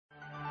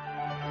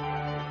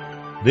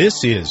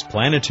This is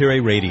Planetary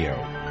Radio.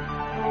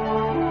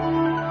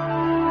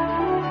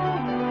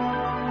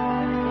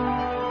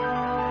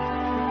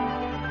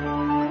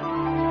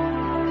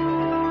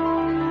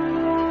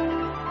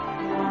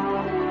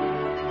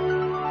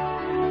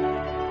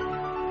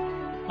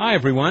 Hi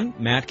everyone,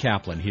 Matt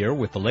Kaplan here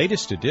with the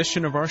latest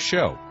edition of our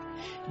show.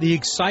 The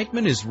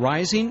excitement is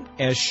rising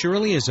as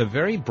surely as a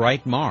very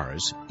bright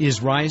Mars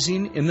is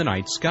rising in the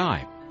night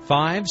sky.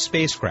 5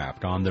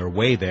 spacecraft on their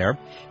way there,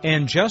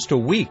 and just a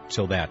week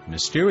till that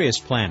mysterious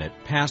planet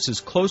passes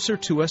closer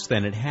to us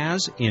than it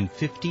has in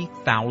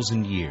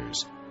 50,000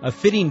 years. A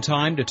fitting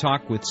time to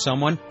talk with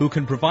someone who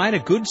can provide a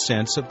good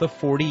sense of the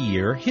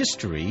 40-year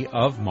history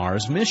of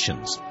Mars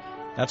missions.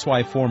 That's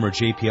why former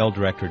JPL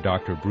director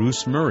Dr.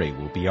 Bruce Murray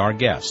will be our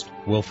guest.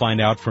 We'll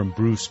find out from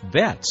Bruce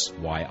Betts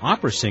why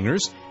opera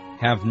singers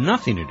have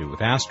nothing to do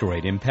with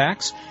asteroid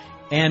impacts,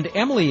 and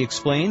Emily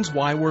explains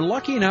why we're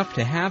lucky enough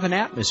to have an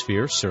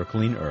atmosphere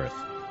circling Earth.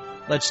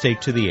 Let's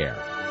take to the air.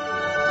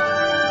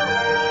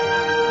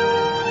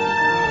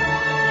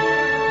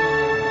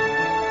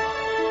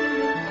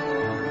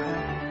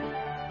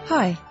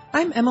 Hi,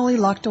 I'm Emily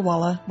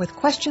Lakdawalla with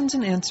questions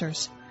and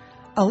answers.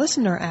 A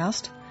listener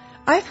asked,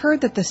 I've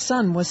heard that the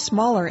sun was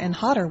smaller and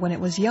hotter when it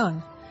was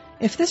young.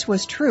 If this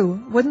was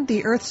true, wouldn't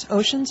the Earth's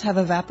oceans have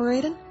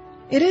evaporated?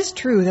 It is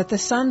true that the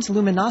sun's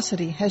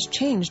luminosity has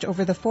changed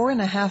over the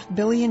 4.5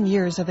 billion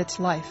years of its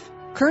life.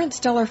 Current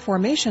stellar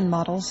formation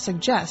models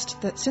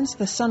suggest that since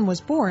the sun was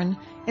born,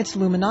 its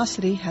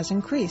luminosity has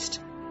increased.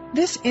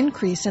 This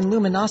increase in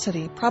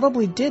luminosity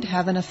probably did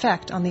have an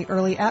effect on the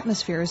early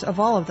atmospheres of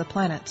all of the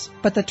planets.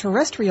 But the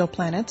terrestrial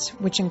planets,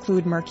 which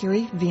include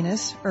Mercury,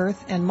 Venus,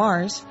 Earth, and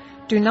Mars,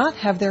 do not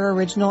have their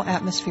original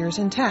atmospheres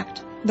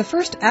intact. The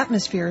first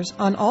atmospheres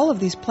on all of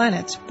these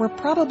planets were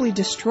probably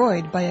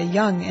destroyed by a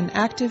young and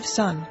active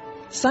sun.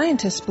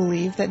 Scientists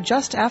believe that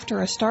just after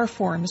a star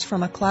forms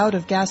from a cloud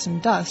of gas and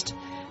dust,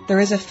 there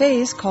is a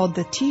phase called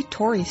the T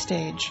Tauri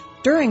stage.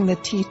 During the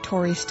T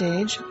Tauri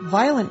stage,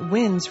 violent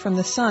winds from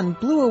the sun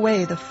blew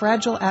away the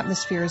fragile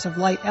atmospheres of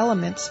light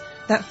elements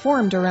that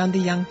formed around the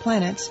young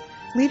planets,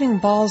 leaving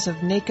balls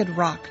of naked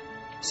rock.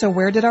 So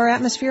where did our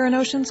atmosphere and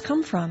oceans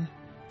come from?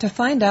 To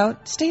find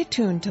out, stay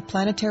tuned to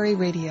Planetary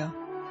Radio.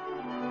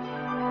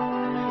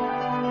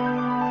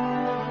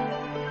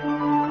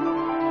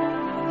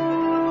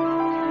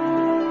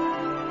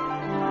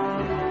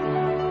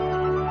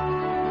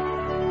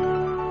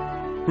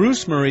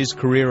 Bruce Murray's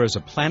career as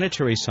a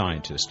planetary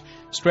scientist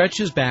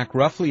stretches back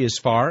roughly as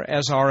far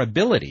as our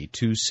ability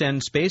to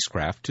send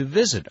spacecraft to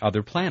visit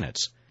other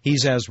planets.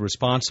 He's as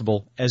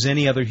responsible as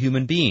any other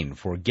human being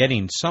for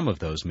getting some of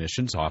those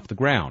missions off the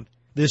ground.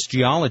 This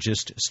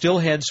geologist still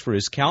heads for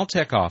his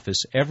Caltech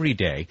office every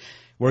day,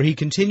 where he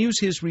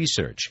continues his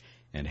research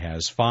and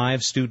has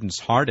 5 students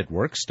hard at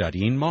work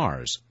studying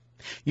Mars.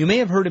 You may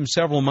have heard him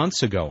several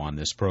months ago on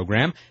this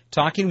program,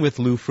 talking with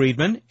Lou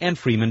Friedman and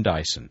Freeman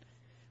Dyson.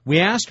 We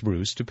asked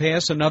Bruce to pay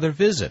us another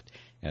visit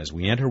as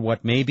we enter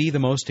what may be the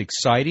most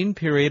exciting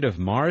period of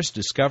Mars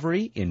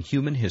discovery in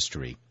human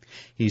history.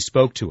 He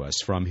spoke to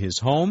us from his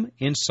home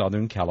in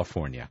Southern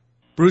California.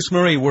 Bruce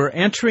Murray, we're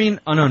entering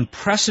an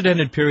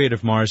unprecedented period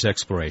of Mars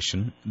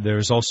exploration.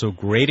 There's also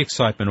great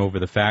excitement over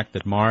the fact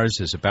that Mars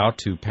is about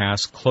to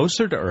pass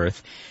closer to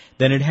Earth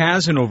than it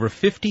has in over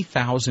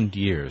 50,000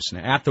 years.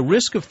 Now, at the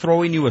risk of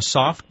throwing you a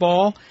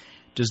softball,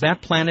 does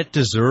that planet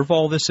deserve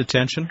all this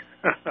attention?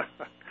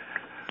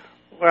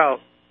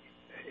 Well,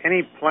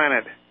 any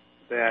planet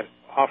that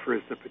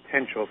offers the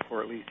potential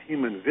for at least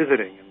human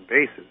visiting and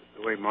bases,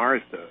 the way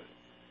Mars does,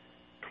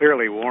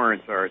 clearly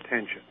warrants our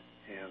attention.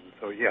 And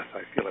so, yes,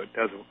 I feel it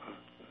does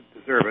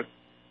deserve it.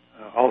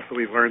 Also,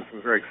 we've learned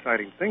some very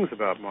exciting things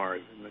about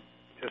Mars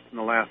just in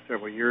the last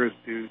several years,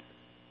 due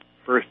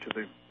first to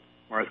the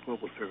Mars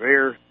Global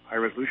Surveyor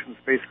high-resolution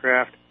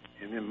spacecraft,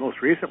 and then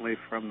most recently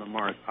from the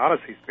Mars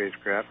Odyssey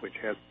spacecraft, which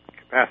has the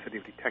capacity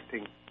of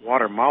detecting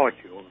water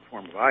molecule in the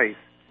form of ice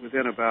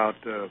within about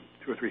 2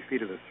 or 3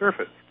 feet of the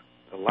surface.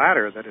 The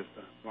latter, that is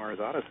the Mars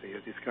Odyssey,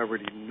 has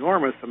discovered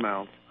enormous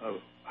amounts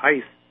of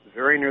ice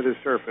very near the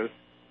surface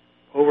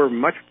over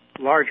much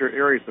larger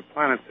areas of the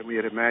planet than we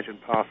had imagined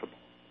possible.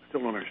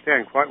 Still don't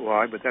understand quite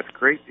why, but that's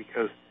great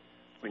because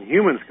when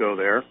humans go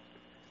there,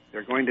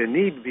 they're going to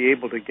need to be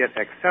able to get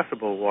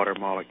accessible water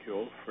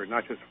molecules for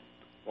not just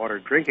water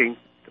drinking,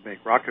 to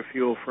make rocket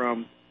fuel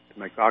from, to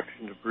make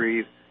oxygen to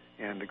breathe,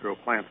 and to grow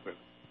plants with.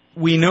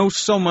 We know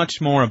so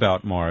much more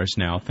about Mars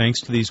now,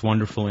 thanks to these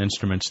wonderful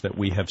instruments that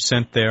we have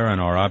sent there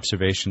and our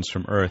observations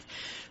from Earth.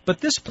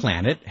 But this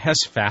planet has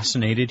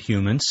fascinated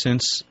humans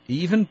since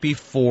even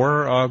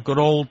before good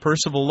old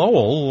Percival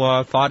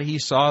Lowell thought he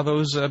saw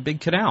those big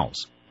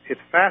canals.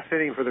 It's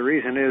fascinating for the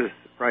reason is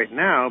right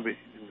now, in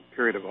the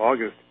period of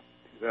August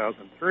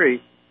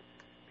 2003,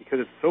 because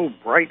it's so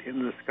bright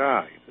in the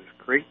sky. This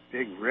great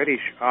big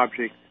reddish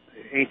object.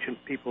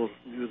 Ancient peoples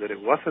knew that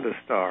it wasn't a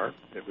star,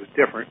 it was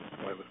different,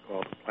 that's why it was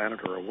called a planet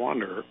or a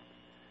wanderer,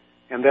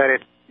 and that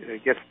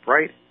it gets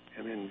bright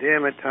and then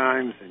dim at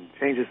times and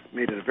changes,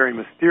 made it a very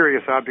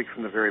mysterious object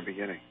from the very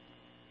beginning.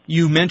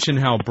 You mentioned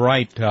how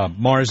bright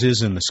Mars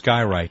is in the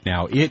sky right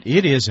now. It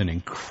is an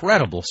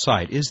incredible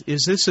sight. Is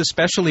this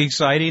especially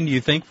exciting, do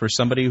you think, for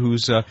somebody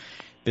who's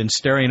been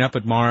staring up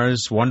at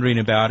Mars, wondering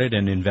about it,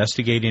 and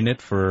investigating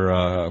it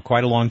for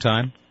quite a long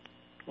time?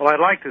 Well, I'd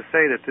like to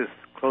say that this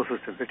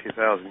closest to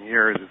 50,000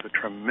 years is a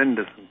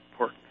tremendous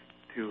importance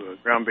to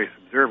ground-based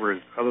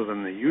observers, other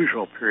than the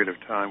usual period of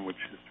time, which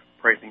is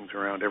brightenings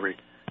around every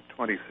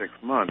 26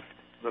 months.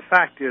 The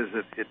fact is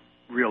that it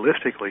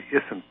realistically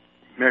isn't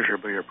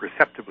measurably or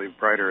perceptibly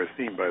brighter as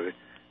seen by the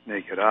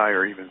naked eye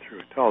or even through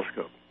a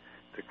telescope.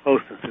 The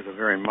closeness is a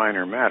very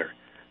minor matter.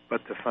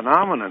 But the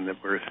phenomenon that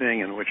we're seeing,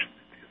 in which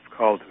is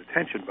called to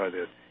attention by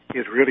this,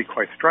 is really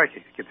quite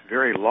striking. It gets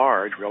very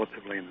large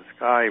relatively in the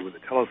sky with a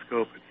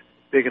telescope. It's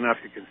big enough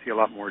you can see a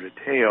lot more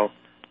detail.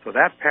 So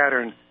that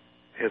pattern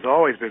has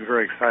always been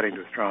very exciting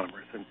to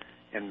astronomers,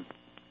 and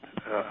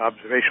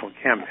observational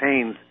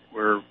campaigns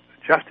were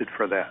adjusted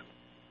for that.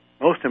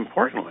 Most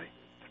importantly,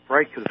 it's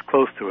bright because it's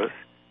close to us.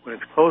 When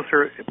it's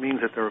closer, it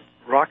means that the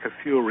rocket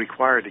fuel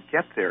required to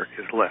get there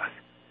is less.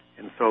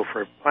 And so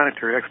for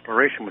planetary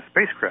exploration with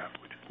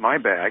spacecraft, which is my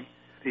bag,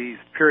 these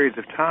periods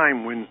of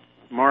time when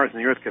Mars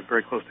and the Earth get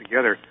very close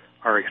together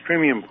are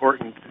extremely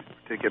important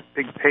to get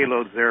big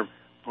payloads there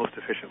most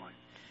efficiently.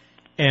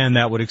 And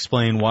that would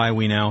explain why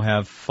we now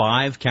have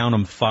five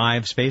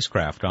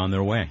spacecraft on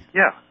their way.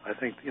 Yeah, I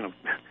think,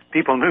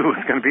 people knew it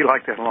was going to be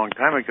like that a long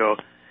time ago,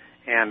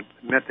 and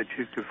meant that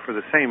you could, for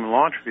the same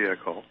launch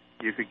vehicle,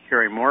 you could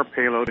carry more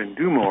payload and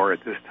do more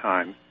at this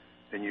time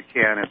than you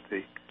can at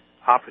the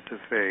opposite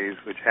phase,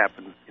 which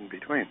happens in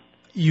between.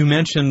 You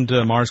mentioned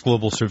Mars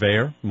Global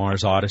Surveyor,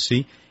 Mars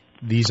Odyssey,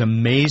 these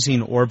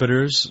amazing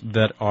orbiters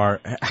that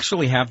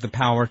actually have the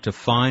power to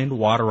find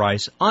water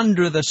ice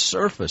under the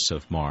surface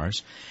of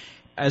Mars.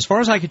 As far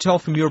as I could tell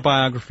from your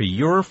biography,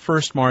 your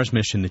first Mars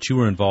mission that you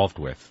were involved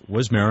with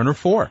was Mariner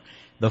 4,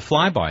 the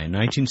flyby in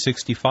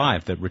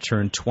 1965 that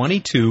returned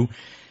 22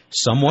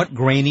 somewhat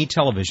grainy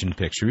television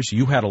pictures.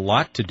 You had a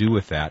lot to do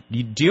with that.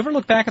 Do you ever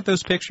look back at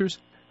those pictures?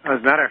 As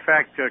a matter of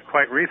fact,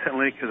 quite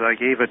recently, because I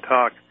gave a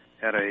talk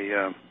at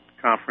a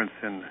conference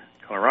in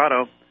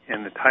Colorado,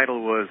 and the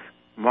title was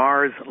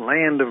Mars,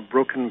 Land of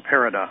Broken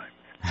Paradigms.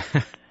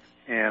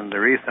 And the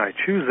reason I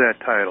choose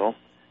that title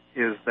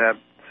is that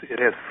it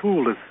has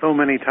fooled us so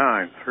many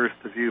times. First,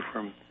 the view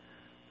from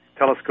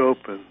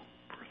telescope and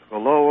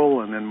Percival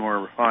Lowell, and then more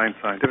refined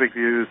scientific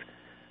views.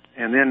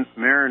 And then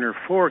Mariner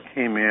 4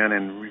 came in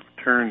and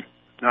returned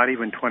not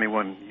even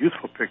 21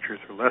 useful pictures,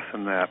 or less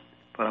than that.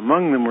 But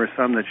among them were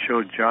some that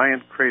showed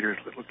giant craters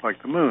that looked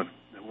like the moon.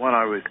 The one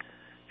I was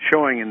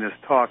showing in this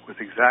talk was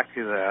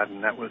exactly that,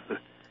 and that was the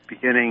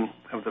beginning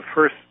of the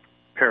first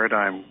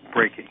paradigm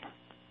breaking.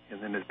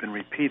 And then it's been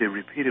repeated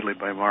repeatedly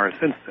by Mars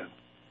since then.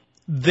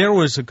 There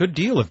was a good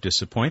deal of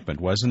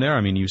disappointment, wasn't there?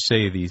 I mean, you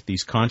say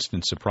these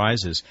constant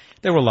surprises.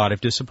 There were a lot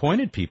of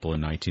disappointed people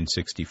in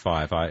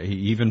 1965.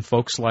 Even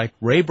folks like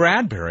Ray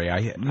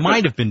Bradbury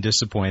might have been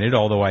disappointed,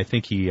 although I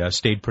think he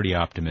stayed pretty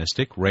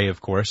optimistic. Ray,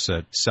 of course,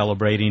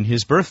 celebrating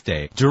his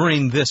birthday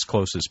during this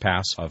closest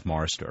pass of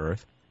Mars to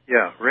Earth.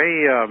 Yeah,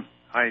 Ray,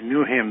 I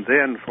knew him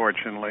then,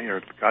 fortunately,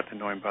 or got to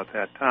know him about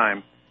that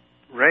time.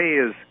 Ray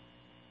is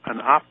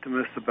an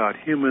optimist about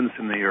humans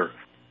and the Earth,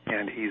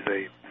 and he's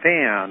a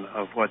fan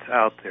of what's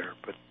out there,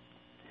 but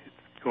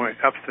it's going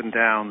ups and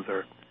downs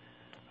are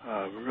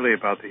really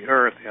about the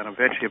Earth, and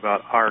eventually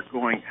about our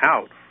going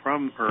out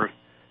from Earth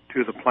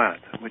to the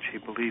planets, in which he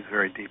believes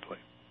very deeply.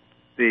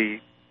 The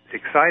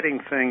exciting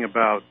thing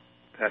about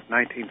that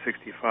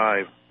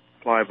 1965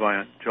 flyby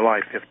on July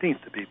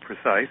 15th, to be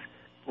precise,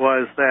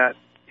 was that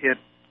it,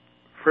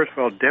 first of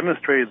all,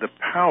 demonstrated the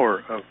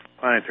power of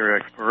planetary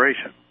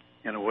exploration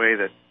in a way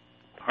that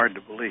hard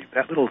to believe.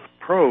 That little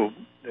probe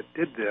that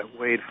did that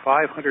weighed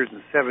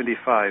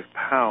 575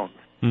 pounds.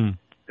 Mm.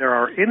 There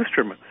are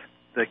instruments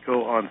that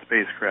go on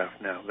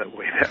spacecraft now that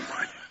weigh that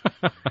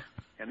much.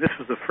 And this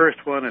was the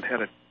first one. It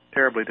had a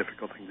terribly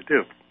difficult thing to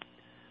do.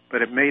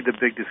 But it made the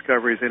big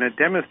discoveries, and it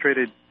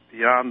demonstrated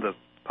beyond the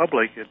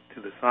public,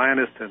 to the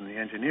scientists and the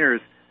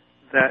engineers,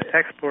 that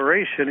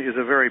exploration is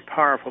a very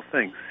powerful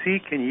thing.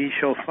 Seek and ye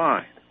shall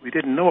find. We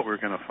didn't know what we were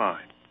going to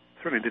find.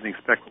 Certainly didn't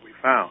expect what we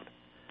found.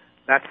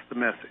 That's the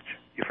message.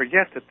 You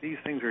forget that these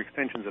things are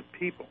extensions of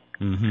people.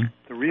 Mm-hmm.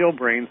 The real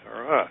brains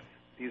are us.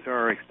 These are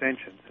our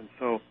extensions. And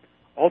so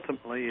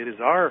ultimately it is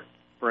our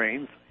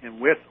brains, and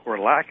with or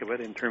lack of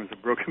it in terms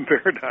of broken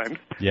paradigms,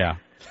 yeah.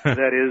 that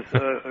is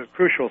a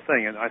crucial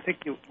thing. And I think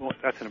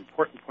that's an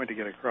important point to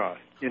get across.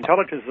 The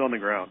intelligence is on the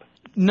ground.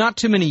 Not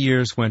too many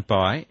years went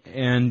by,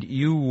 and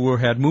you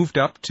had moved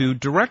up to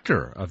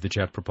director of the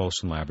Jet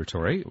Propulsion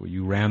Laboratory.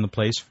 You ran the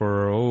place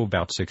for,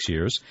 about 6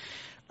 years.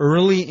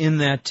 Early in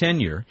that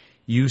tenure,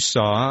 you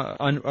saw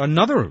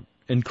another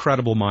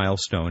incredible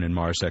milestone in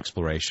Mars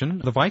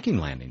exploration, the Viking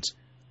landings.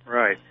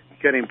 Right.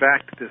 Getting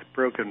back to this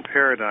broken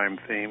paradigm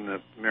theme, the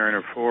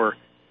Mariner 4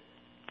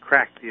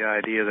 cracked the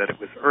idea that it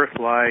was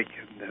Earth-like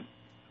and that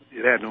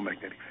it had no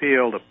magnetic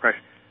field.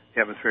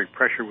 The atmospheric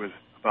pressure was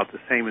about the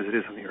same as it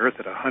is on the Earth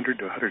at 100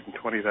 to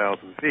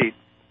 120,000 feet.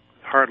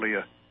 It's hardly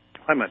a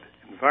clement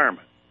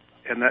environment.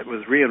 and that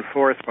was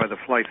reinforced by the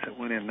flights that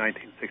went in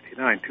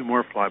 1969, 2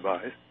 more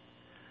flybys.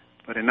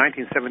 But in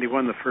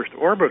 1971, the first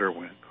orbiter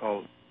went,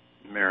 called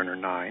Mariner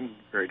 9,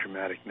 very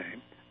dramatic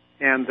name,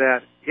 and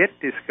that it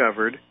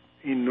discovered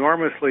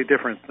enormously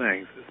different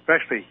things,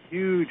 especially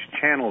huge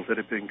channels that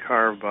had been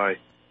carved by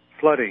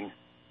flooding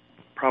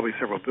probably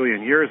several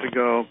billion years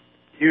ago,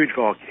 huge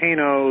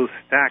volcanoes,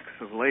 stacks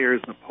of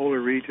layers in the polar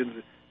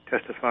regions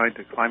testifying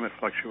to climate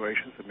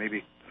fluctuations and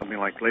maybe something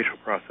like glacial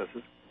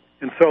processes.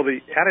 And so the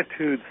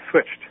attitude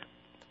switched,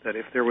 that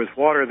if there was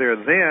water there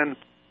then,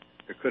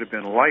 there could have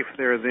been life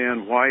there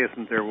then. Why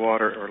isn't there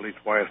water, or at least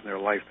why isn't there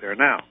life there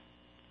now?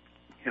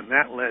 And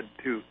that led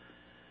to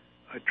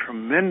a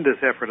tremendous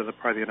effort on the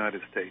part of the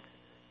United States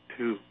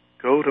to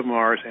go to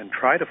Mars and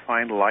try to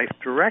find life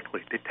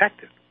directly,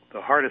 detect it,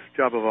 the hardest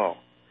job of all,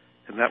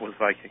 and that was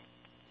Viking.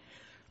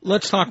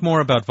 Let's talk more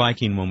about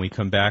Viking when we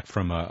come back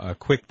from a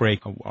quick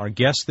break. Our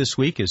guest this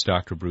week is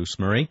Dr. Bruce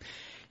Murray.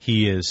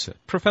 He is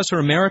Professor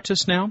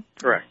Emeritus now.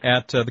 Correct.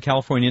 At the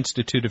California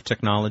Institute of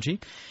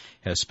Technology.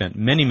 Has spent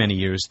many, many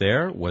years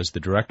there, was the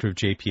director of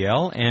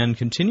JPL, and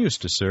continues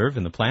to serve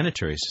in the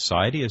Planetary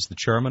Society as the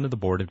chairman of the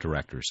board of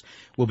directors.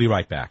 We'll be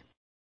right back.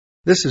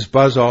 This is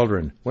Buzz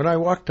Aldrin. When I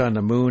walked on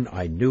the moon,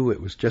 I knew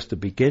it was just the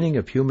beginning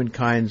of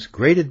humankind's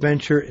great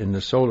adventure in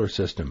the solar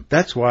system.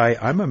 That's why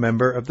I'm a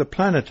member of the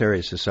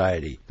Planetary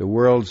Society, the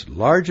world's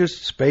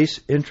largest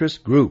space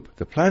interest group.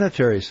 The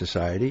Planetary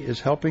Society is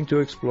helping to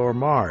explore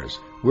Mars.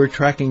 We're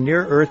tracking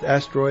near-Earth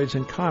asteroids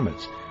and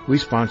comets. We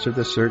sponsor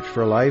the search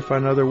for life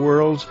on other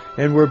worlds,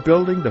 and we're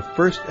building the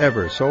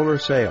first-ever solar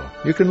sail.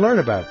 You can learn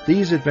about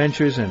these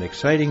adventures and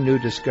exciting new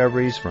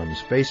discoveries from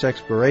space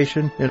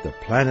exploration in the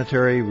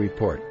Planetary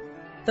Report.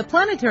 The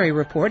Planetary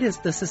Report is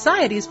the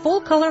Society's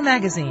full-color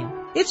magazine.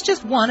 It's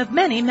just one of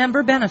many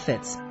member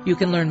benefits. You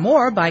can learn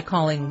more by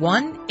calling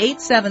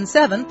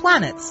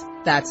 1-877-PLANETS.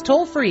 That's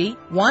toll-free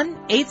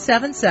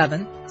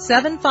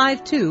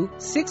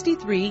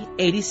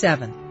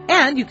 1-877-752-6387.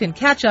 And you can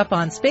catch up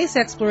on space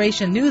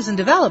exploration news and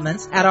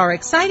developments at our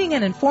exciting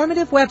and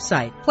informative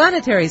website,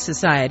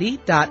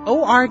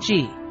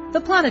 planetarySociety.org. The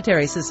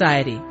Planetary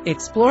Society,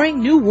 exploring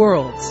new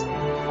worlds.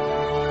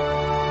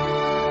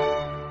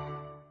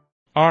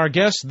 Our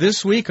guest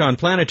this week on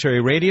Planetary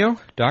Radio,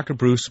 Dr.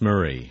 Bruce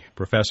Murray,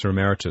 Professor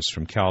Emeritus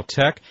from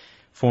Caltech,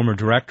 former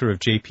director of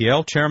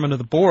JPL, chairman of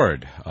the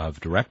board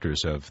of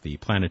directors of the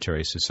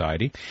Planetary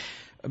Society.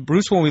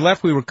 Bruce, when we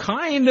left, we were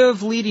kind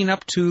of leading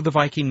up to the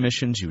Viking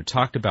missions. You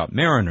talked about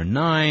Mariner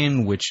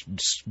 9, which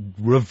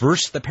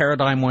reversed the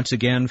paradigm once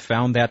again,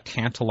 found that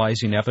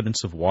tantalizing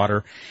evidence of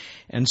water.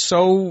 And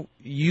so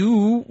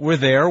you were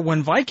there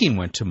when Viking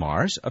went to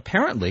Mars,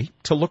 apparently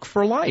to look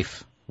for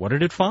life. What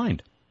did it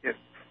find? It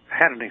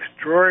had an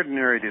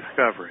extraordinary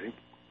discovery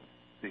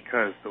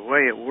because the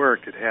way it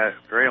worked, it had a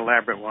very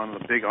elaborate one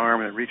with a big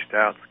arm that reached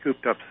out,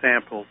 scooped up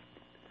samples.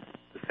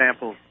 The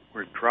samples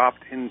were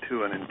dropped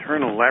into an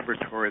internal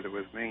laboratory that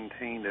was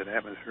maintained at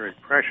atmospheric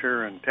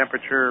pressure and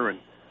temperature and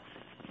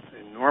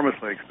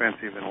enormously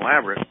expensive and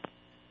elaborate.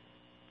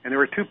 And there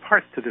were 2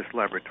 parts to this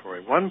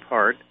laboratory. One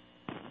part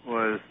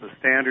was the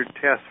standard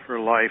test for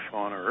life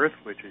on Earth,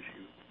 which is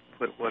you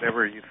put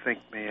whatever you think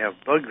may have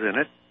bugs in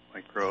it,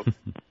 microbes,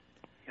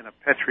 in a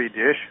Petri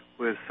dish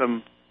with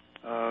some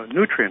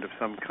nutrient of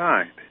some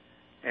kind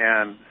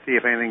and see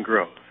if anything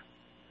grows.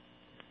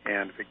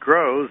 And if it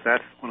grows,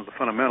 that's one of the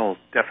fundamental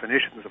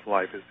definitions of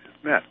life is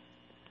met.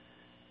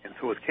 And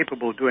so it's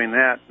capable of doing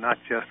that not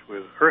just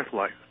with Earth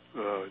life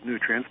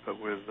nutrients, but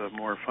with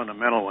more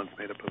fundamental ones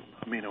made up of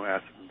amino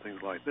acids and things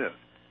like this.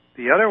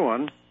 The other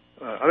one,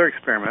 other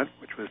experiment,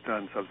 which was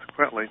done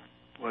subsequently,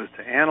 was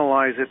to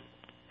analyze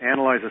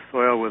the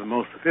soil with the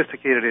most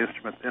sophisticated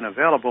instrument then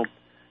available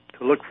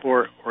to look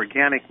for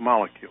organic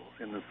molecules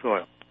in the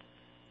soil.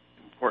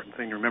 Important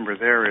thing to remember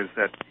there is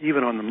that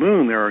even on the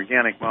moon there are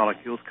organic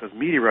molecules because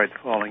meteorites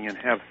falling in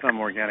have some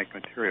organic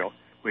material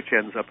which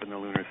ends up in the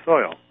lunar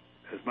soil,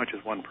 as much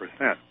as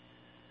 1%.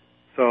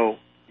 So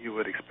you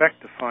would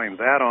expect to find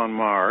that on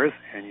Mars,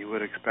 and you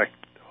would expect,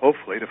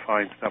 hopefully, to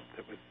find stuff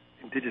that was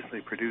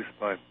indigenously produced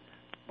by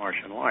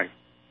Martian life.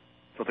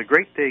 So the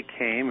great day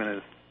came, and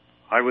as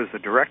I was the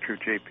director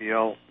of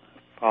JPL,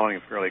 following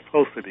it fairly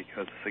closely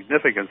because the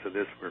significance of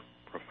this were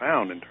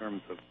profound in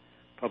terms of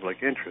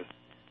public interest.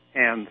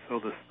 And so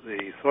the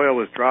soil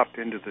was dropped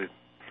into the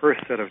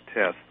first set of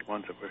tests, the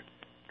ones that were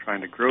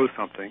trying to grow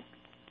something,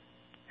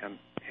 and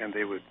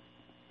they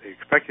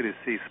expected to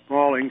see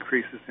small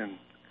increases in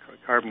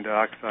carbon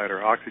dioxide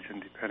or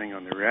oxygen depending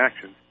on the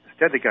reactions.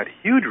 Instead, they got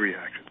huge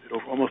reactions. It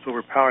almost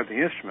overpowered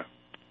the instrument.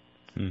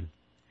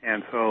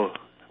 And so,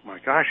 my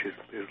gosh, is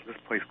this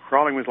place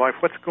crawling with life?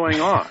 What's going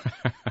on?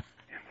 And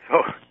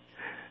so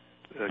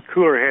the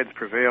cooler heads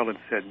prevailed and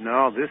said,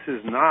 no, this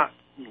is not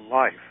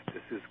life.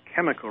 This is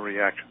chemical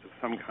reactions of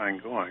some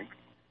kind going.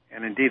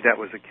 And indeed, that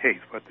was the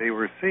case. What they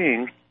were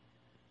seeing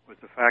was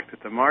the fact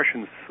that the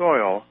Martian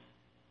soil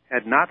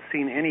had not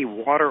seen any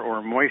water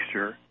or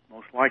moisture,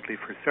 most likely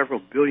for several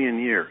billion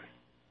years.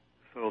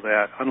 So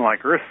that,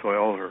 unlike Earth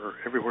soil, or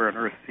everywhere on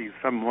Earth sees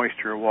some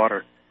moisture or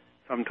water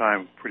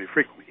sometime pretty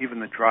frequently, even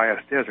the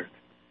driest deserts.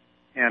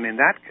 And in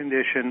that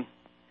condition,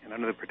 and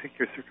under the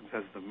particular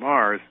circumstances of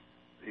Mars,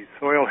 the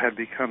soil had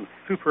become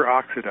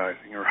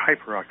superoxidizing or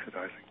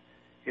hyperoxidizing.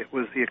 It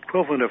was the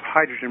equivalent of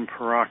hydrogen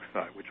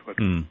peroxide, which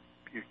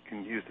you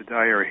can use to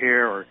dye your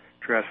hair or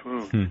dress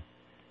wounds.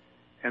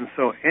 And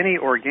so any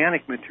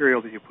organic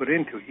material that you put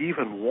into,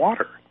 even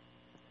water,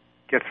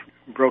 gets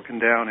broken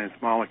down in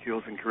its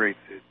molecules and creates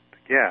the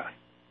gas.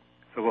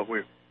 So what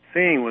we're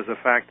seeing was the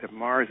fact that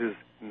Mars is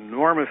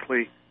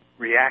enormously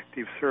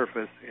reactive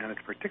surface, and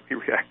it's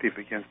particularly reactive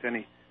against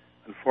any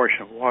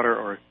unfortunate water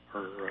or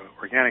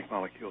organic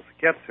molecules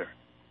that gets there.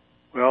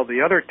 Well,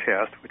 the other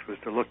test, which was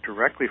to look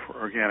directly for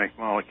organic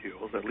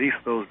molecules, at least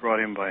those brought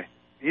in by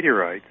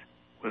meteorites,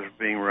 was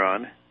being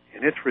run,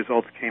 and its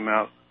results came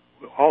out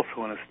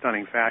also in a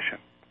stunning fashion.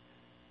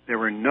 There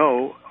were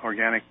no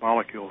organic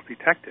molecules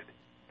detected.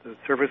 The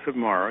surface of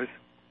Mars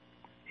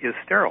is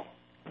sterile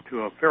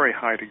to a very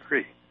high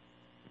degree,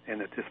 and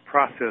that this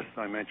process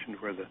I mentioned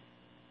where the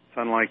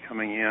sunlight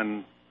coming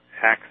in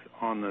acts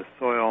on the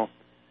soil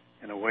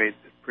in a way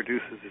that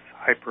produces this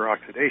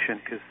hyperoxidation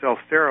is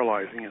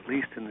self-sterilizing, at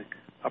least in the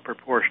upper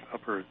part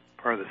of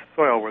the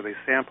soil where they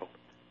sampled.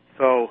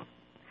 So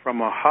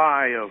from a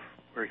high of,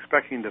 we're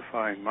expecting to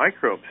find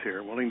microbes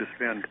here, willing to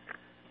spend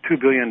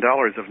 $2 billion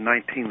of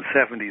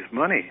 1970s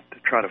money to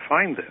try to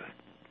find this,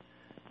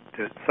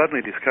 to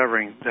suddenly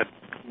discovering that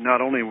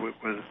not only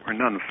were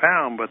none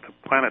found, but the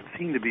planet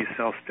seemed to be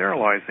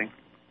self-sterilizing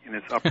in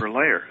its upper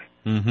layers.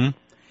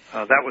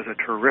 That was a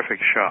terrific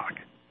shock.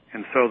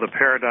 And so the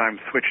paradigm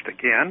switched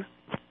again.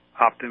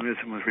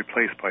 Optimism was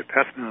replaced by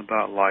pessimism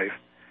about life,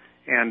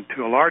 and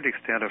to a large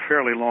extent, a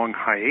fairly long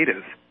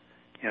hiatus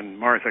in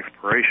Mars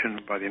exploration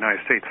by the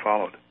United States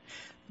followed.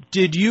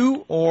 Did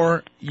you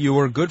or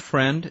your good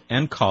friend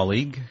and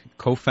colleague,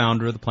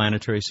 co-founder of the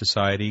Planetary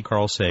Society,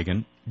 Carl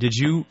Sagan, did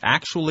you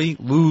actually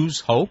lose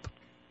hope?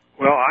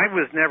 Well, I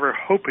was never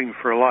hoping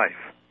for life.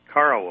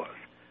 Carl was.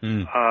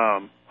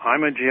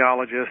 I'm a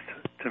geologist.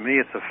 To me,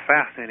 it's a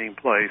fascinating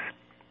place,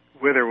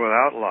 with or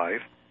without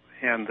life,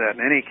 and that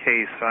in any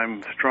case,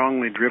 I'm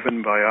strongly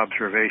driven by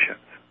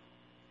observations.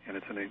 And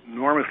it's an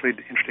enormously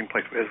interesting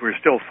place, as we're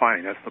still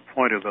finding. That's the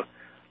point of the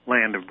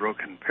land of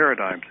broken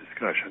paradigms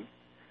discussion,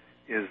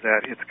 is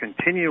that it's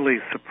continually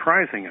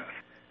surprising us.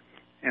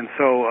 And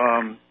so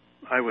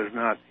I was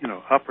not,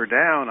 up or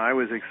down. I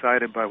was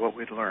excited by what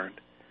we'd learned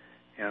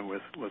and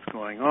what's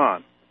going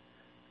on.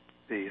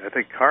 I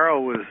think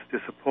Carl was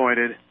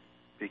disappointed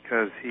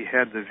because he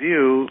had the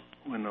view,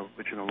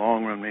 which in the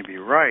long run may be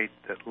right,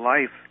 that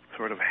life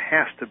sort of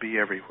has to be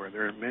everywhere.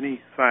 There are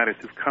many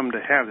scientists who've come to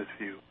have this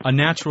view. A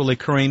naturally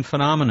occurring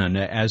phenomenon,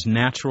 as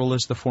natural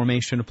as the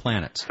formation of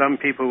planets. Some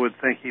people would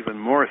think even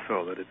more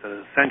so, that it's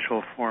an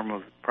essential form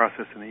of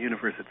process in the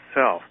universe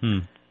itself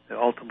that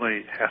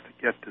ultimately has to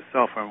get to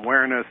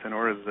self-awareness in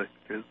order that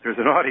there's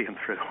an audience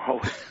for all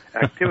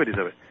the activities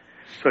of it.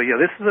 So,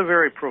 this is a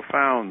very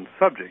profound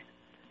subject,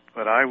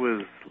 but I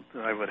would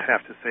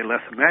have to say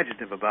less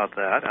imaginative about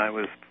that. I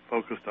was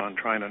focused on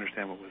trying to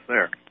understand what was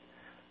there.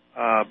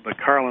 But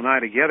Carl and I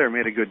together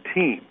made a good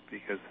team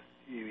because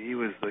he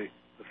was the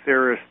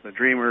theorist, the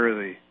dreamer,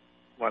 the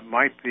what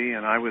might be,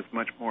 and I was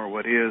much more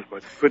what is,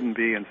 what couldn't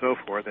be, and so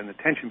forth, and the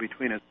tension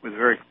between us was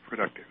very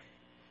productive.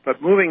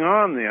 But moving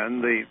on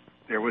then,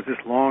 there was this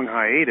long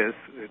hiatus,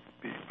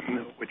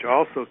 which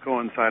also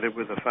coincided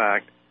with the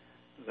fact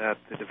that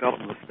the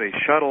development of the space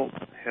shuttle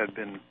had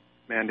been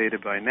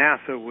mandated by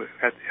NASA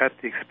at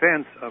the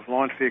expense of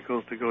launch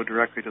vehicles to go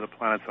directly to the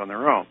planets on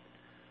their own.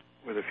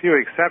 With a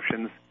few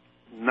exceptions,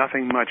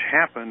 nothing much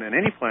happened in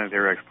any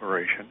planetary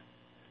exploration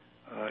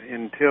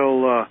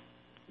until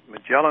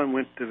Magellan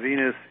went to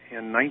Venus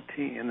in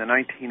the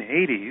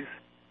 1980s,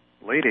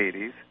 late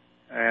 80s,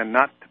 and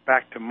not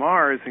back to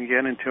Mars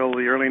again until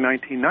the early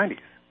 1990s.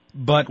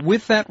 But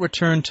with that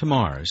return to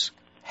Mars,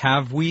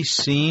 have we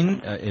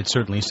seen, it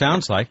certainly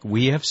sounds like,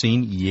 we have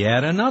seen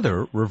yet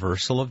another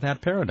reversal of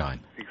that paradigm.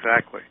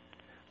 Exactly.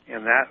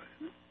 And that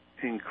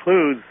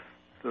includes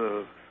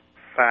the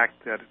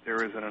fact that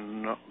there is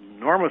an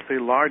enormously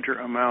larger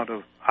amount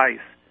of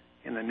ice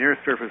in the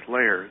near-surface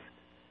layers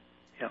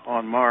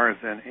on Mars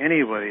than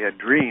anybody had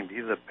dreamed,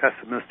 either the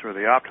pessimist or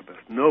the optimist.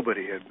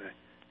 Nobody had,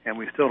 and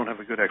we still don't have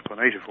a good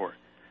explanation for it.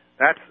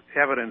 That's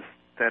evidence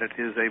that it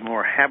is a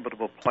more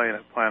habitable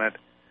planet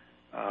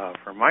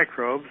for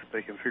microbes.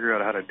 They can figure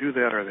out how to do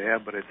that, or they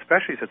have, but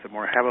especially it's a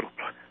more habitable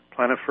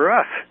planet for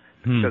us,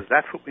 because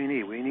that's what we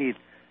need. We need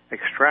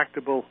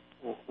extractable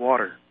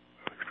water,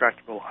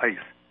 extractable ice,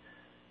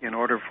 in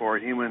order for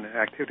human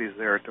activities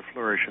there to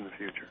flourish in the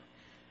future.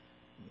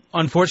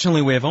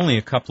 Unfortunately, we have only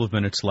a couple of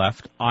minutes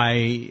left.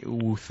 I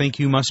think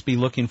you must be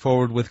looking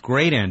forward with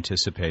great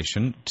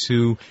anticipation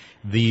to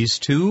these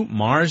two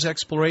Mars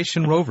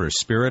exploration rovers,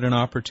 Spirit and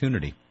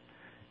Opportunity.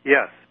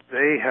 Yes,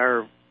 they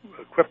are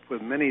equipped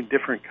with many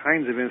different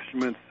kinds of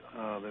instruments.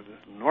 There's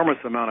an enormous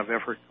amount of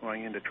effort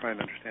going into trying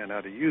to understand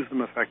how to use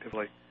them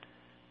effectively,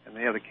 and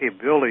they have the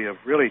capability of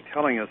really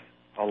telling us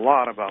a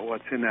lot about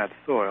what's in that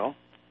soil,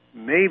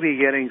 maybe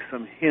getting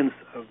some hints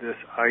of this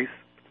ice,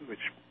 which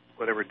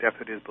whatever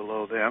depth it is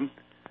below them.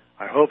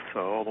 I hope so,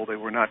 although they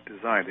were not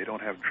designed. They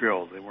don't have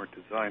drills. They weren't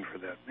designed for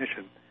that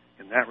mission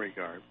in that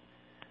regard.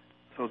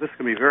 So this is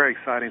going to be very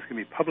exciting. It's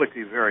going to be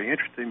publicly very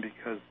interesting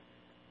because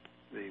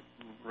the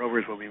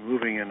rovers will be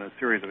moving in a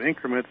series of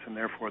increments, and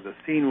therefore the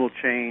scene will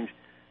change,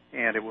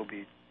 and it will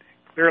be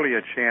clearly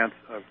a chance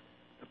of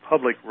the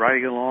public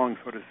riding along,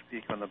 so to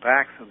speak, on the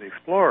backs of the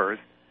explorers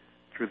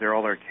through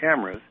all their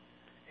cameras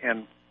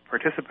and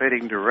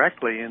participating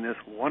directly in this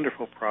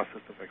wonderful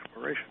process of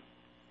exploration.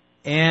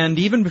 And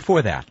even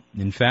before that,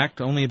 in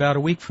fact, only about a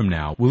week from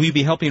now, will you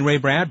be helping Ray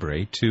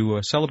Bradbury to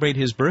celebrate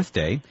his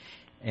birthday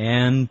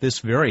and this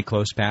very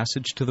close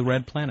passage to the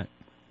Red Planet?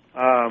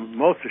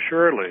 Most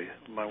assuredly.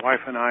 My wife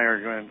and I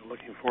are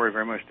looking forward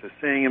very much to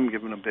seeing him,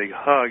 giving him a big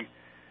hug,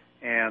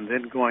 and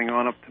then going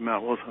on up to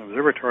Mount Wilson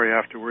Observatory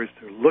afterwards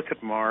to look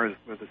at Mars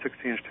with a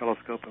 60-inch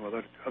telescope and with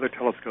other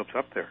telescopes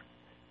up there.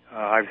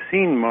 I've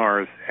seen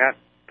Mars at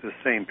the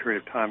same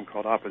period of time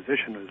called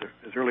opposition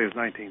as early as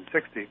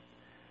 1960,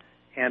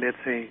 and it's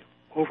a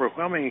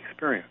overwhelming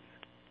experience.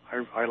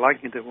 I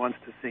likened it once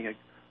to seeing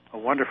a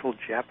wonderful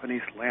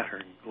Japanese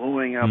lantern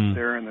glowing up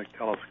there in the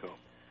telescope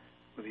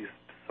with these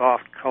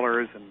soft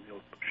colors, and you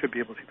should be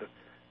able to see the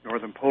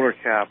northern polar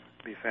cap.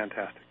 It'd be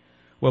fantastic.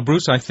 Well,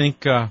 Bruce, I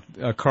think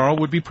Carl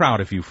would be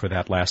proud of you for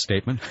that last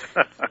statement.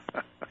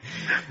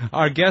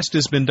 Our guest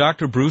has been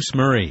Dr. Bruce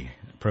Murray,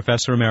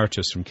 Professor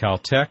Emeritus from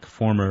Caltech,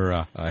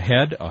 former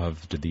head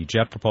of the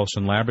Jet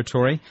Propulsion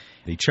Laboratory,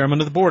 the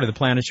chairman of the board of the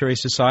Planetary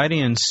Society,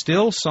 and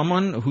still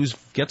someone who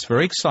gets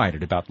very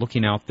excited about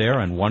looking out there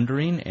and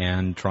wondering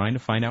and trying to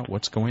find out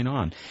what's going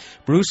on.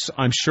 Bruce,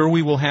 I'm sure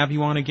we will have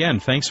you on again.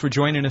 Thanks for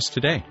joining us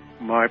today.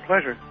 My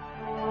pleasure.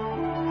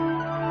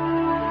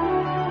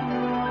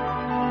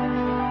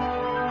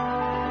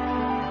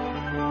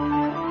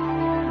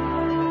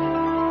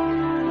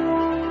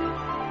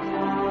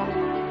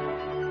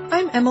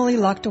 I'm Emily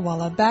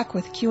Lakdawalla, back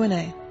with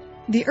Q&A.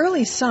 The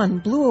early sun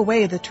blew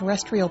away the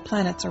terrestrial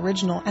planet's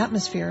original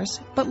atmospheres,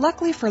 but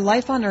luckily for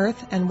life on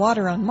Earth and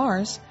water on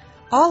Mars,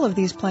 all of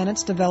these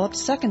planets developed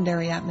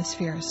secondary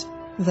atmospheres.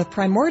 The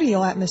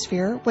primordial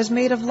atmosphere was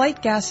made of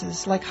light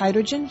gases like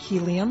hydrogen,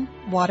 helium,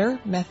 water,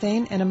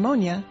 methane, and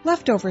ammonia,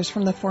 leftovers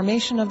from the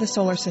formation of the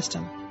solar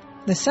system.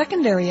 The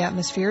secondary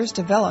atmospheres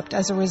developed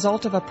as a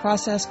result of a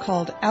process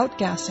called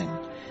outgassing,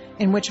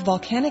 in which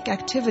volcanic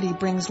activity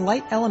brings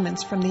light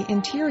elements from the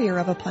interior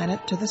of a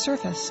planet to the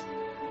surface.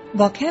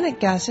 Volcanic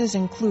gases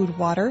include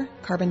water,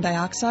 carbon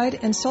dioxide,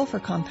 and sulfur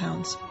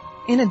compounds.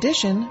 In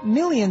addition,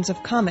 millions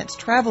of comets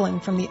traveling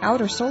from the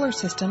outer solar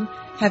system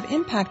have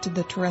impacted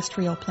the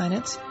terrestrial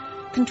planets,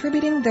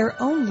 contributing their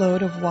own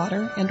load of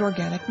water and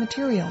organic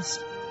materials.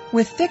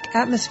 With thick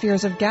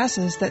atmospheres of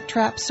gases that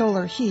trap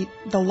solar heat,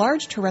 the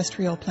large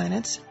terrestrial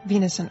planets,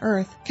 Venus and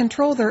Earth,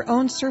 control their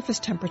own surface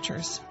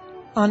temperatures.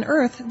 On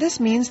Earth, this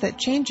means that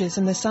changes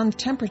in the sun's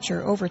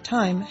temperature over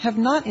time have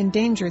not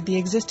endangered the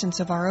existence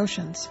of our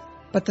oceans.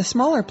 But the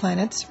smaller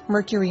planets,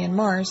 Mercury and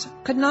Mars,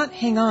 could not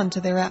hang on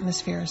to their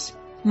atmospheres.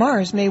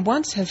 Mars may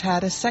once have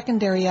had a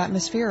secondary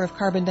atmosphere of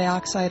carbon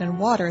dioxide and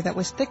water that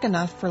was thick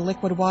enough for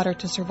liquid water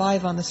to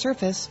survive on the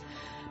surface,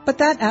 but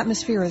that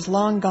atmosphere is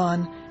long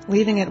gone,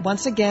 leaving it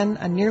once again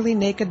a nearly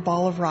naked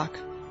ball of rock.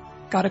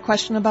 Got a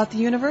question about the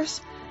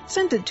universe?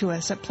 Send it to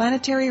us at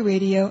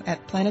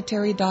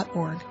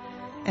planetaryradio@planetary.org.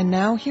 And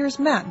now here's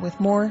Matt with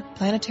more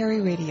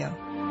Planetary Radio.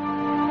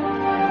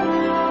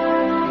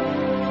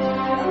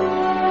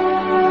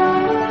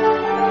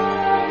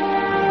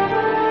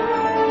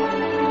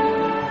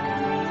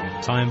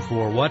 Time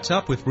for What's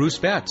Up with Bruce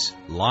Betts,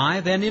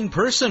 live and in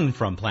person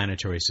from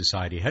Planetary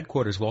Society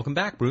headquarters. Welcome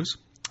back, Bruce.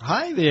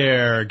 Hi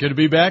there. Good to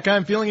be back.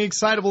 I'm feeling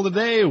excitable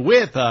today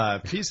with a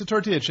piece of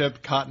tortilla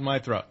chip caught in my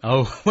throat.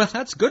 Oh, well,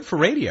 that's good for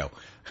radio.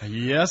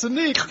 Yes,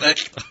 indeed.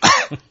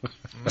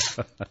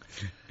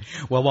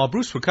 Well, while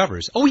Bruce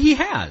recovers, he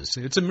has.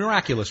 It's a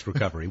miraculous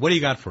recovery. What do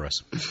you got for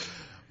us?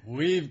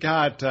 We've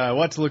got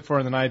what to look for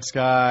in the night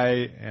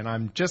sky, and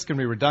I'm just going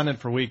to be redundant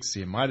for weeks, so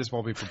you might as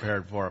well be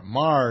prepared for it.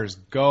 Mars.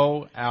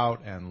 Go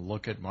out and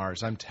look at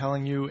Mars. I'm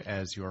telling you,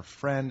 as your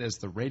friend, as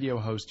the radio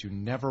host you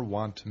never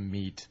want to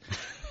meet,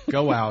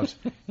 go out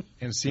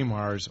and see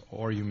Mars,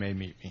 or you may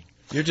meet me.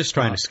 You're just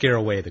trying to scare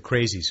away the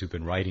crazies who've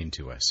been writing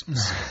to us.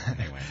 So,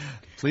 anyway.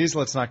 Please,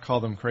 let's not call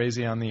them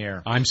crazy on the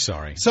air. I'm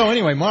sorry. So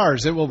anyway,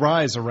 Mars, it will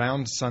rise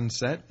around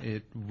sunset.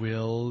 It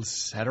will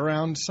set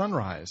around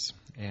sunrise.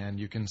 And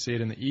you can see it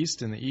in the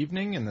east in the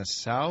evening, in the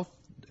south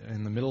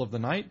in the middle of the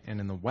night, and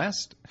in the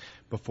west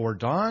before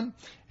dawn.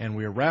 And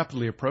we are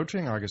rapidly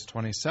approaching August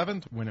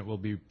 27th, when it will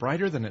be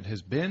brighter than it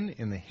has been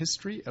in the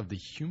history of the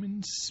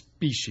human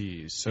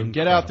species. So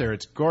Get out there.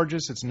 It's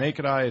gorgeous. It's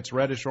naked eye. It's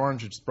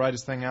reddish-orange. It's the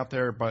brightest thing out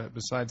there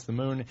besides the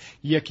moon.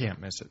 You can't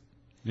miss it.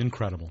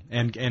 Incredible.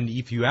 And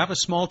if you have a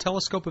small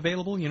telescope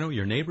available,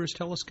 your neighbor's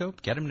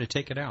telescope, get him to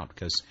take it out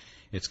because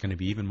it's going to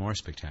be even more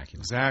spectacular.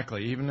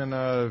 Exactly. Even in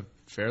a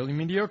fairly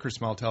mediocre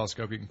small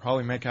telescope, you can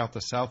probably make out the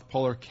South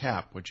Polar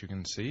Cap, which you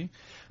can see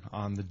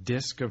on the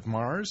disk of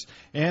Mars.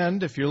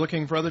 And if you're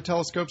looking for other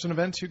telescopes and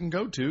events you can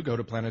go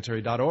to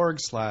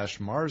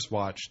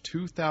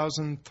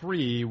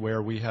planetary.org/MarsWatch2003,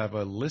 where we have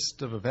a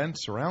list of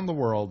events around the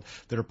world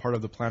that are part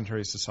of the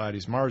Planetary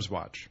Society's Mars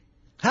Watch.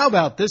 How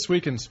about this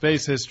week in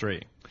space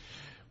history?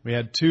 We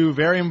had two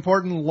very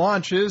important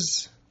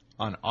launches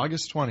on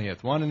August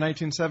 20th, one in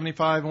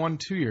 1975, one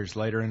 2 years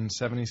later in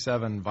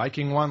 77.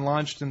 Viking 1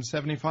 launched in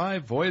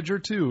 75, Voyager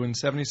 2 in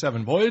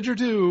 77. Voyager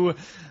 2,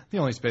 the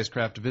only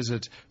spacecraft to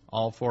visit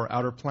all four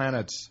outer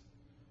planets.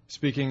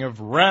 Speaking of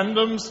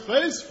random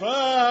space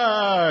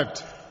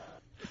fact,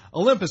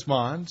 Olympus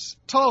Mons,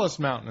 tallest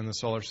mountain in the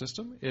solar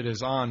system. It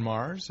is on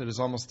Mars. It is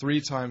almost 3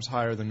 times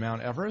higher than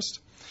Mount Everest.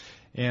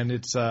 And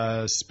it's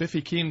a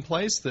spiffy, keen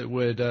place that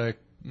would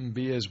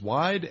be as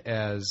wide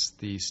as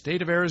the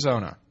state of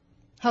Arizona.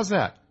 How's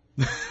that?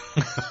 That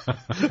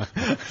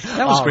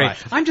was great. Right.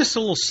 I'm just a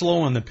little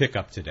slow on the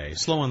pickup today,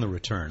 slow on the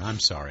return. I'm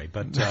sorry.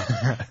 But,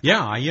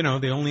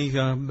 the only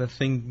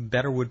thing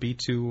better would be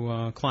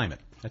to climb it.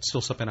 That's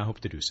still something I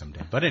hope to do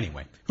someday. But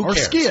anyway, who cares?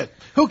 Or ski it.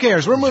 Who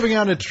cares? We're moving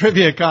on to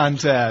trivia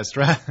contest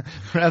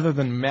rather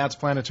than Matt's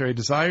Planetary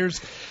Desires.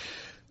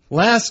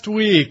 Last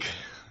week,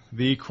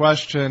 the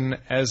question,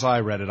 as I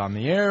read it on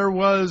the air,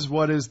 was,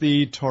 what is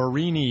the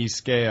Torini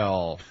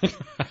scale?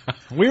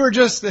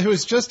 It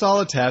was just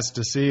all a test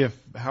to see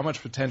how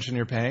much attention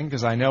you're paying,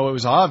 because I know it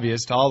was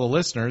obvious to all the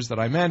listeners that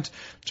I meant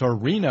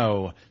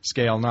Torino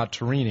scale, not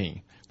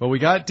Torini. But we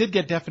did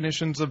get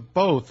definitions of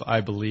both,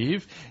 I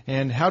believe.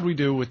 And how'd we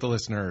do with the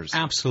listeners?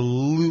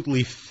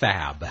 Absolutely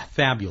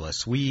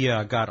fabulous. We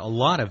got a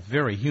lot of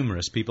very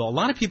humorous people. A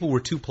lot of people were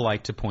too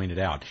polite to point it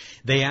out.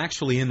 They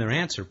actually, in their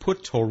answer,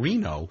 put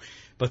Torino,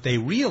 but they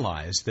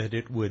realized that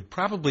it would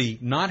probably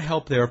not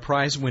help their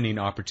prize-winning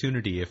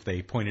opportunity if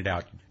they pointed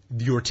out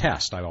your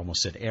test. I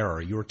almost said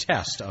error, your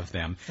test of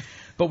them.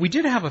 But we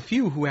did have a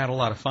few who had a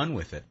lot of fun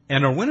with it.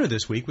 And our winner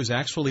this week was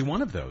actually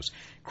one of those.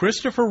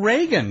 Christopher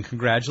Reagan,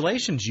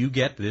 congratulations. You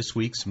get this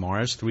week's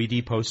Mars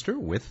 3D poster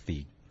with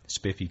the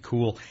spiffy,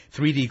 cool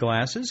 3D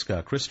glasses.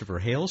 Christopher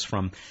hails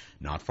from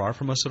not far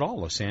from us at all,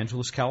 Los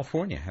Angeles,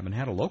 California. Haven't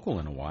had a local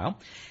in a while.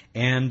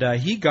 And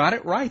he got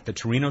it right. The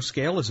Torino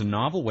scale is a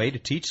novel way to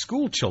teach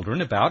school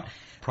children about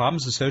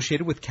problems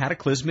associated with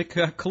cataclysmic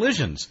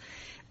collisions.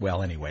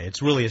 Well, anyway,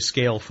 it's really a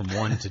scale from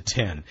 1 to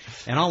 10.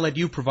 And I'll let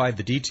you provide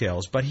the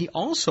details, but he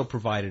also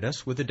provided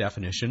us with a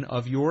definition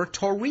of your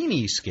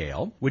Torini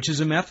scale, which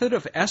is a method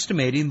of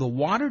estimating the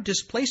water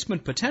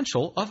displacement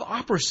potential of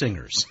opera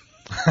singers.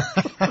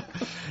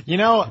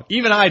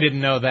 Even I didn't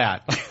know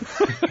that.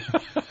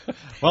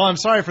 Well, I'm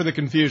sorry for the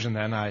confusion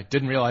then. I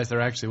didn't realize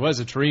there actually was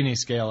a Torini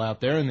scale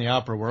out there in the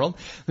opera world.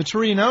 The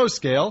Torino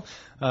scale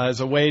is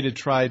a way to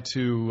try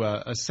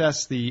to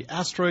assess the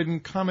asteroid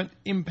and comet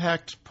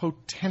impact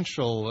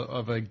potential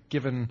of a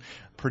given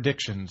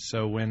prediction.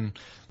 So when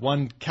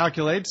one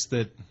calculates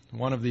that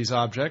one of these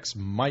objects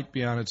might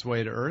be on its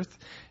way to Earth,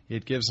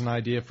 it gives an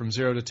idea from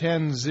 0 to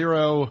 10.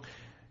 0,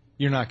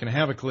 you're not going to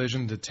have a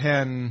collision, to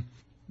 10,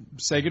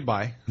 say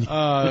goodbye,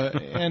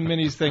 and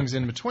many things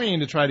in between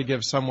to try to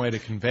give some way to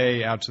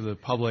convey out to the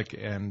public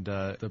and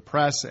the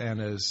press,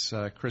 and as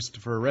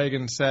Christopher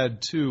Reagan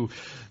said, to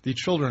the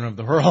children of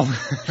the world,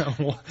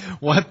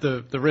 what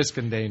the risk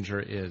and danger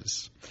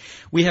is.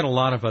 We had a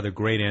lot of other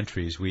great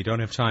entries. We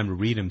don't have time to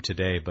read them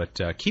today, but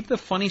keep the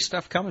funny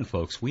stuff coming,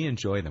 folks. We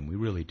enjoy them. We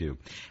really do.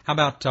 How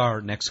about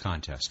our next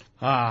contest?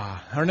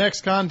 Our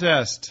next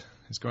contest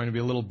is going to be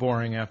a little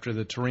boring after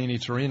the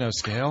Torino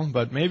scale,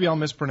 but maybe I'll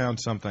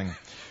mispronounce something.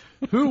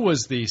 Who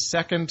was the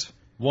second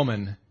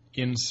woman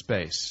in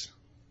space?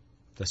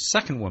 The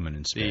second woman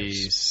in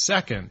space. The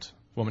second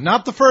woman.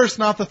 Not the first,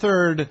 not the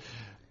third.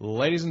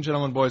 Ladies and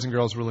gentlemen, boys and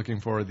girls, we're looking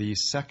for the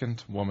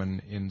second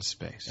woman in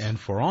space. And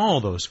for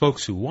all those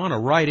folks who want to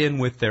write in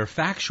with their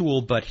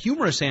factual but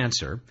humorous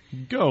answer,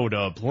 go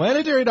to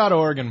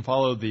planetary.org and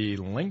follow the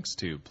links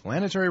to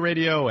Planetary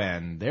Radio,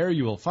 and there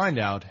you will find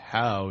out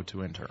how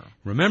to enter.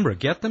 Remember,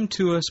 get them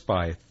to us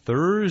by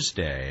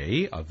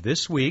Thursday of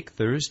this week,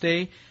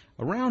 Thursday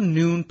around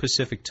noon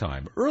Pacific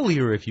time.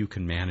 Earlier if you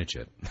can manage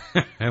it.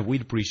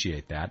 We'd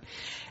appreciate that.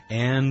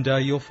 And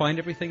you'll find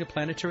everything at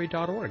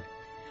planetary.org.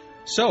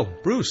 So,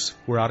 Bruce,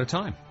 we're out of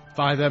time.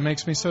 That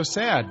makes me so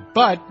sad.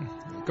 But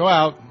go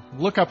out,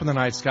 look up in the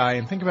night sky,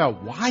 and think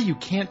about why you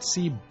can't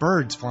see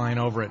birds flying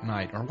over at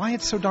night, or why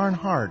it's so darn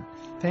hard.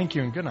 Thank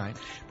you and good night.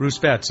 Bruce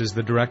Betts is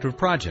the Director of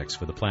Projects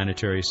for the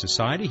Planetary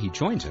Society. He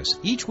joins us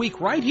each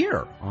week right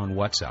here on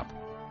What's Up.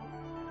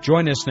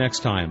 Join us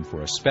next time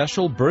for a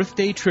special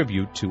birthday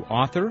tribute to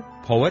author,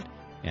 poet,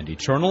 and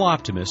eternal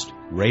optimist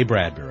Ray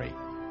Bradbury.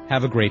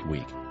 Have a great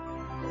week.